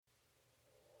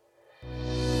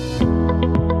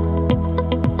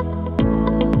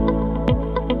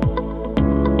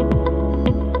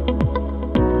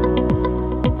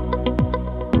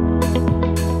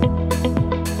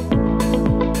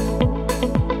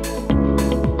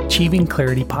Achieving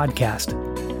Clarity podcast.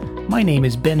 My name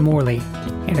is Ben Morley,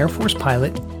 an Air Force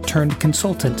pilot turned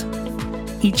consultant.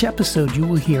 Each episode you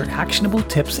will hear actionable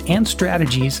tips and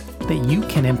strategies that you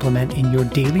can implement in your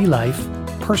daily life,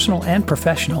 personal and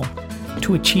professional,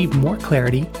 to achieve more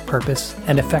clarity, purpose,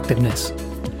 and effectiveness.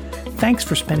 Thanks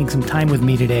for spending some time with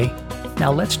me today.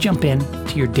 Now let's jump in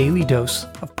to your daily dose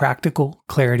of practical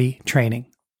clarity training.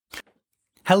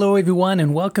 Hello, everyone,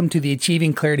 and welcome to the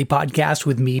Achieving Clarity podcast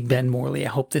with me, Ben Morley. I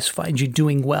hope this finds you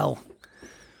doing well.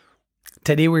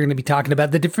 Today, we're going to be talking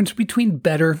about the difference between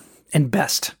better and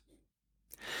best.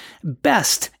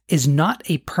 Best is not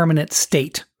a permanent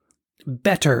state.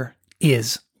 Better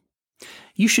is.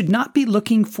 You should not be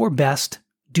looking for best.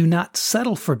 Do not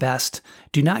settle for best.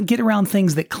 Do not get around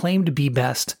things that claim to be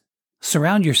best.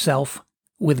 Surround yourself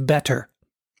with better.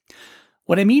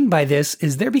 What I mean by this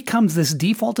is there becomes this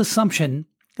default assumption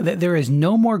that there is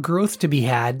no more growth to be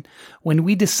had when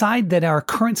we decide that our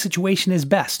current situation is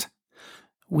best.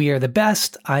 We are the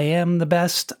best, I am the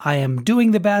best, I am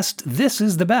doing the best, this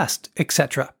is the best,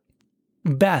 etc.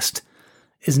 Best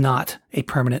is not a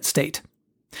permanent state.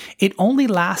 It only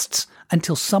lasts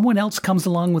until someone else comes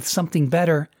along with something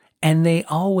better, and they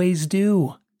always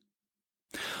do.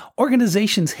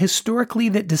 Organizations historically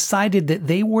that decided that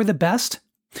they were the best,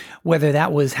 whether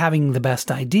that was having the best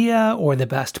idea or the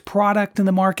best product in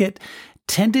the market,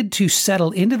 tended to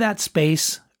settle into that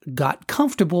space, got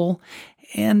comfortable,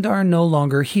 and are no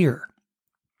longer here.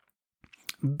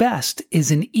 Best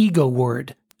is an ego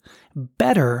word.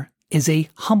 Better is a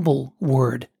humble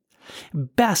word.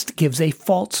 Best gives a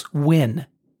false win.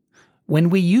 When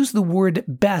we use the word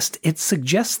best, it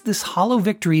suggests this hollow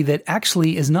victory that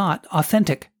actually is not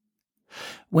authentic.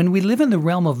 When we live in the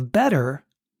realm of better,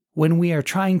 when we are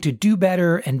trying to do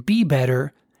better and be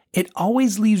better, it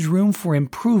always leaves room for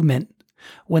improvement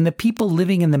when the people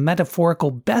living in the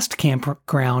metaphorical best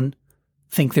campground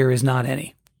think there is not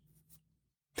any.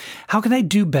 How can I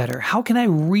do better? How can I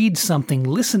read something,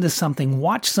 listen to something,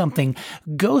 watch something,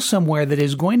 go somewhere that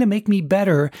is going to make me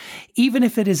better, even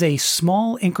if it is a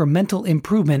small incremental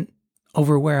improvement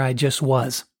over where I just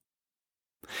was?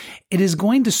 It is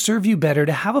going to serve you better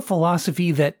to have a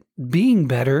philosophy that being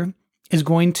better is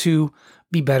going to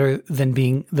be better than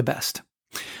being the best.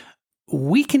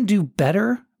 We can do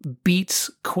better beats,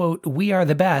 quote, we are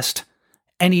the best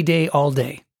any day, all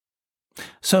day.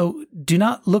 So do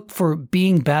not look for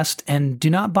being best and do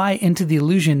not buy into the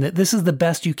illusion that this is the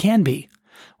best you can be,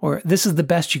 or this is the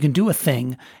best you can do a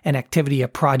thing, an activity, a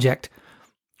project,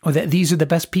 or that these are the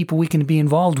best people we can be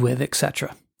involved with,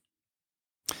 etc.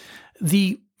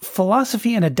 The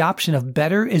philosophy and adoption of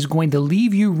better is going to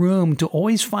leave you room to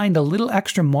always find a little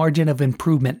extra margin of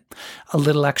improvement, a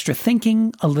little extra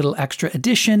thinking, a little extra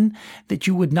addition that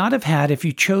you would not have had if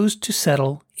you chose to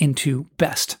settle into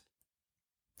best.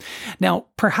 Now,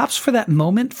 perhaps for that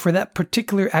moment, for that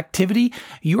particular activity,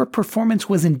 your performance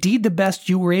was indeed the best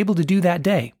you were able to do that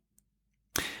day.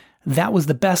 That was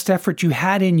the best effort you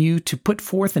had in you to put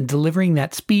forth in delivering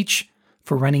that speech,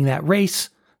 for running that race,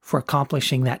 for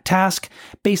accomplishing that task,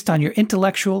 based on your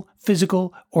intellectual,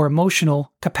 physical, or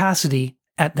emotional capacity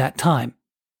at that time.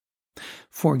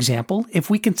 For example, if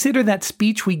we consider that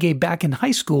speech we gave back in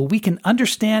high school, we can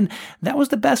understand that was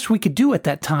the best we could do at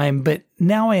that time, but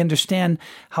now I understand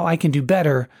how I can do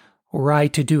better were I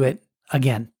to do it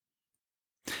again.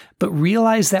 But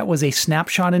realize that was a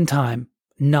snapshot in time,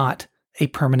 not a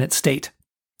permanent state.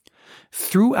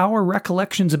 Through our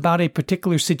recollections about a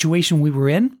particular situation we were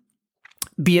in,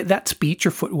 be it that speech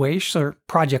or foot race or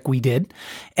project we did,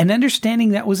 and understanding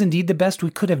that was indeed the best we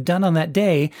could have done on that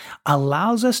day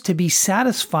allows us to be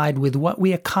satisfied with what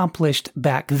we accomplished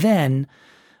back then,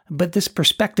 but this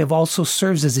perspective also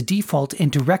serves as a default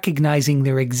into recognizing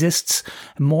there exists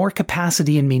more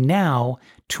capacity in me now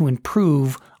to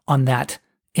improve on that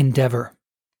endeavor.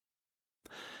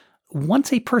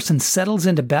 Once a person settles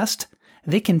into best,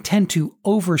 they can tend to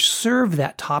overserve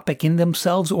that topic in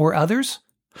themselves or others,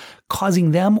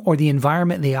 causing them or the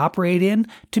environment they operate in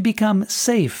to become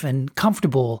safe and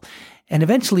comfortable. And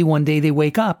eventually one day they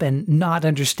wake up and not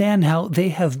understand how they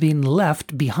have been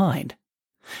left behind.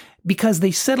 Because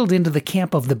they settled into the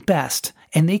camp of the best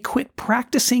and they quit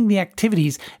practicing the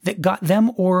activities that got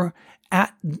them or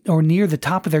at or near the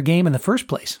top of their game in the first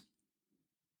place.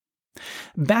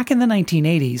 Back in the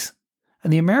 1980s,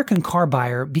 the American car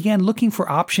buyer began looking for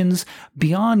options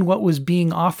beyond what was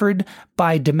being offered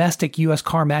by domestic U.S.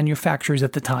 car manufacturers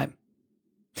at the time.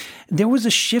 There was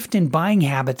a shift in buying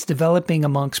habits developing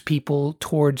amongst people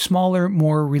toward smaller,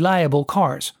 more reliable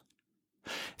cars.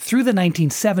 Through the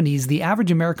 1970s, the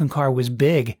average American car was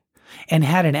big and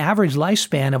had an average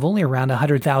lifespan of only around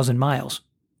 100,000 miles.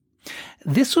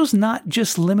 This was not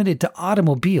just limited to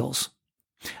automobiles.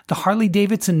 The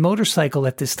Harley-Davidson motorcycle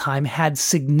at this time had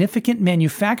significant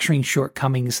manufacturing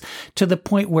shortcomings to the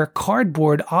point where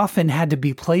cardboard often had to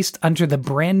be placed under the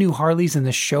brand new Harleys in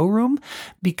the showroom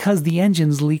because the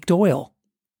engines leaked oil.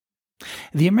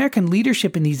 The American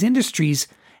leadership in these industries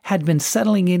had been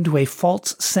settling into a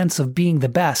false sense of being the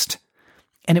best,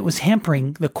 and it was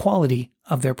hampering the quality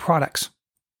of their products.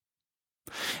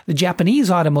 The Japanese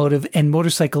automotive and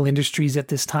motorcycle industries at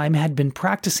this time had been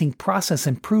practicing process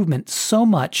improvement so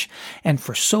much and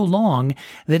for so long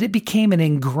that it became an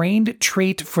ingrained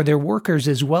trait for their workers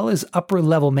as well as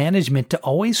upper-level management to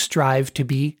always strive to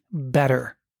be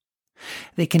better.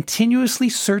 They continuously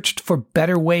searched for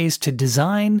better ways to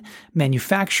design,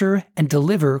 manufacture, and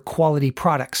deliver quality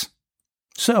products.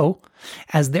 So,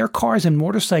 as their cars and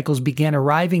motorcycles began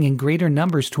arriving in greater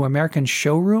numbers to American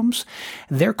showrooms,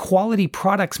 their quality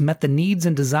products met the needs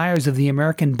and desires of the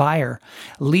American buyer,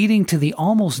 leading to the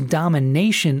almost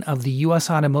domination of the U.S.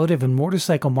 automotive and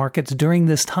motorcycle markets during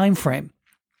this time frame,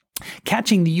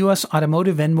 catching the U.S.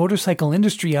 automotive and motorcycle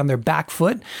industry on their back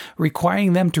foot,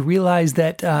 requiring them to realize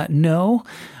that, no,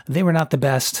 they were not the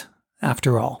best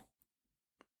after all.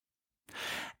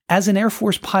 As an Air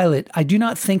Force pilot, I do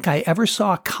not think I ever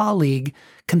saw a colleague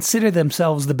consider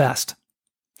themselves the best.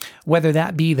 Whether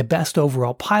that be the best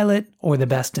overall pilot, or the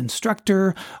best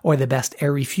instructor, or the best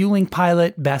air refueling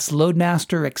pilot, best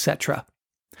loadmaster, etc.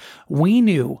 We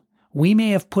knew we may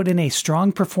have put in a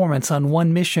strong performance on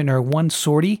one mission or one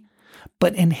sortie,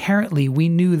 but inherently we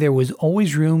knew there was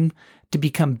always room to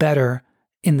become better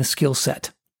in the skill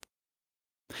set.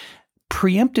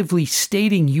 Preemptively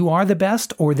stating you are the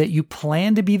best or that you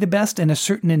plan to be the best in a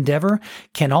certain endeavor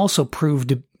can also prove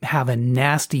to have a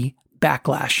nasty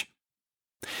backlash.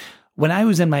 When I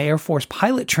was in my Air Force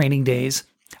pilot training days,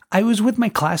 I was with my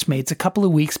classmates a couple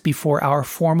of weeks before our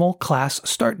formal class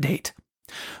start date,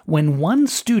 when one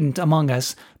student among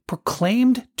us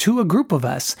proclaimed to a group of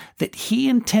us that he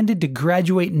intended to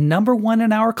graduate number one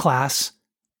in our class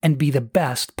and be the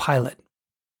best pilot.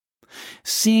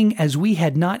 Seeing as we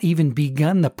had not even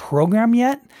begun the program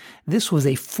yet, this was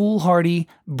a foolhardy,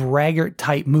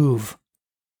 braggart-type move.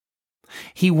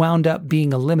 He wound up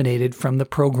being eliminated from the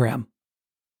program.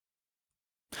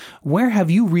 Where have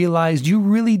you realized you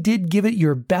really did give it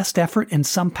your best effort in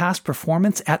some past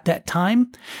performance at that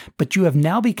time, but you have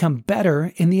now become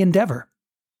better in the endeavor?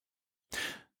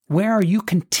 Where are you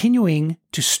continuing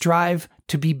to strive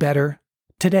to be better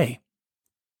today?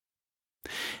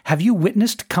 Have you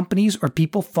witnessed companies or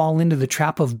people fall into the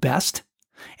trap of best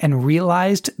and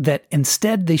realized that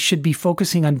instead they should be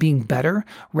focusing on being better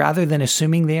rather than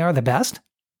assuming they are the best?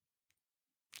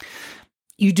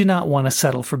 You do not want to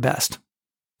settle for best.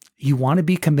 You want to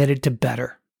be committed to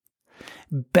better.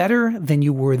 Better than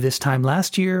you were this time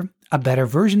last year, a better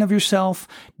version of yourself,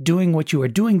 doing what you are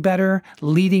doing better,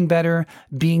 leading better,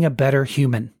 being a better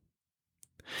human.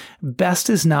 Best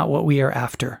is not what we are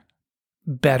after.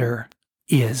 Better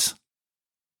is.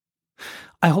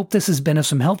 I hope this has been of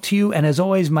some help to you, and as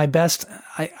always, my best,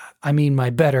 I mean my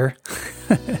better,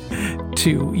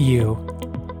 to you.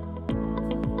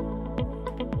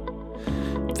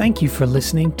 Thank you for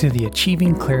listening to the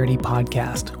Achieving Clarity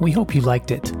podcast. We hope you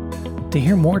liked it. To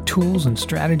hear more tools and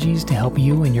strategies to help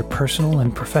you in your personal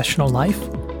and professional life,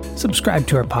 subscribe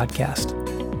to our podcast.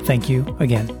 Thank you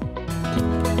again.